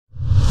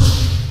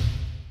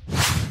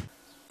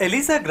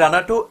ELISA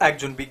গ্রানাটো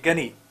একজন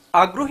বিজ্ঞানী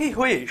আগ্রহী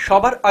হয়ে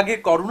সবার আগে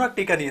করোনার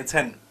টিকা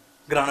নিয়েছেন।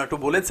 গ্রানাটো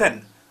বলেছেন,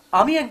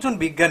 আমি একজন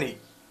বিজ্ঞানী,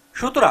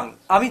 সুতরাং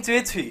আমি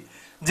চেয়েছি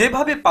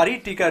যেভাবে পারি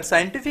টিকার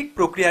সায়েন্টিফিক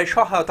প্রক্রিয়ায়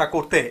সহায়তা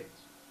করতে।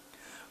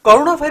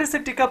 করোনা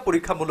ভাইরাসের টিকা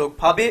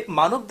পরীক্ষামূলকভাবে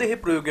মানবদেহে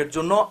প্রয়োগের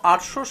জন্য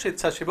 800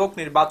 স্বেচ্ছাসেবক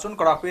নির্বাচন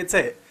করা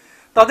হয়েছে।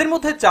 তাদের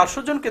মধ্যে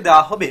 400 জনকে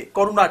দেওয়া হবে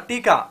করোনার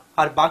টিকা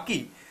আর বাকি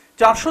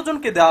 400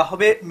 জনকে দেওয়া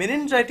হবে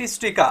মেনিনজাইটিস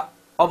টিকা।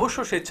 অবশ্য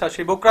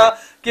স্বেচ্ছাসেবকরা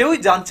কেউই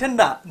জানছেন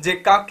না যে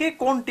কাকে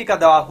কোন টিকা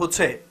দেওয়া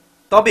হচ্ছে,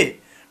 তবে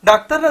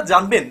ডাক্তাররা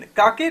জানবেন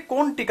কাকে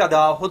কোন টিকা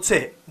দেওয়া হচ্ছে,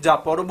 যা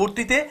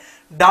পরবর্তীতে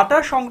ডাটা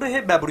সংগ্রহে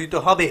ব্যবহৃত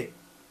হবে।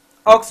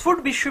 অক্সফোর্ড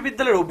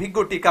বিশ্ববিদ্যালয়ের অভিজ্ঞ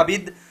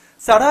টিকাবিদ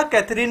সারা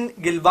ক্যাথরিন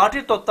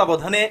গিলবার্টের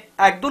তত্ত্বাবধানে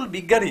একদল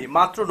বিজ্ঞানী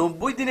মাত্র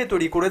 90 দিনে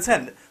তৈরি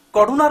করেছেন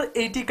করোনার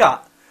এই টিকা।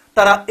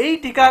 তারা এই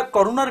টিকা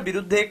করোনার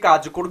বিরুদ্ধে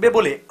কাজ করবে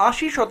বলে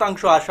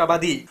 80%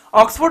 আশাবাদী।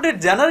 অক্সফোর্ডের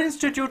জেনার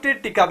ইনস্টিটিউটের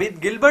টিকাবিদ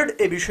গিলবার্ট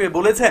এ বিষয়ে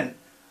বলেছেন,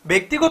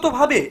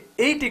 ব্যক্তিগতভাবে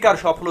এই টিকার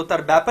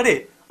সফলতার ব্যাপারে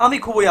আমি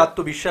খুবই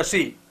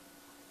আত্মবিশ্বাসী।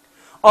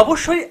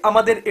 অবশ্যই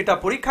আমাদের এটা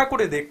পরীক্ষা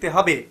করে দেখতে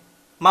হবে,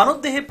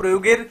 মানবদেহে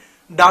প্রয়োগের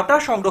ডাটা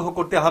সংগ্রহ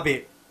করতে হবে।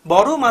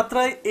 বড়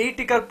মাত্রায় এই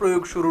টিকার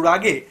প্রয়োগ শুরুর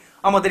আগে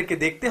আমাদেরকে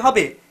দেখতে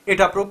হবে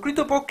এটা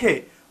প্রকৃতপক্ষে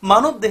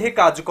মানবদেহে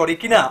কাজ করে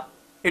কিনা,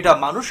 এটা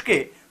মানুষকে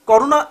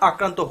করোনা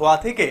আক্রান্ত হওয়া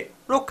থেকে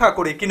রক্ষা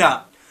করে কিনা।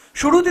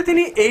 শুরুতে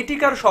তিনি এই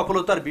টিকার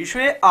সফলতার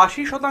বিষয়ে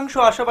 80%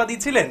 আশাবাদী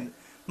ছিলেন।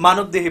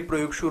 মানবদেহে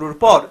প্রয়োগ শুরুর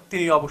পর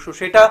তিনি অবশ্য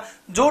সেটা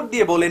জোর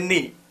দিয়ে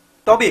বলেননি,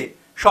 তবে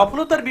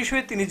সফলতার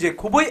বিষয়ে তিনি যে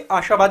খুবই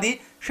আশাবাদী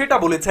সেটা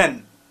বলেছেন।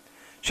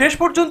 শেষ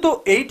পর্যন্ত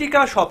এই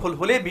টিকা সফল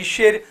হলে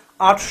বিশ্বের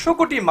 800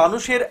 কোটি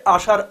মানুষের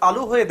আশার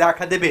আলো হয়ে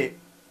দেখা দেবে।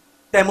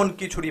 তেমন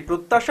কিছুরই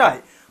প্রত্যাশায়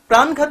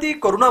প্রাণঘাতী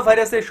করোনা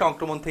ভাইরাসের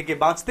সংক্রমণ থেকে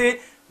বাঁচতে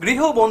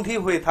গৃহবন্দী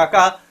হয়ে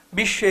থাকা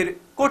বিশ্বের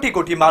কোটি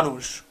কোটি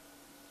মানুষ।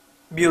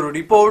 Bureau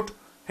report,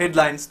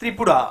 headlines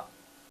Tripura.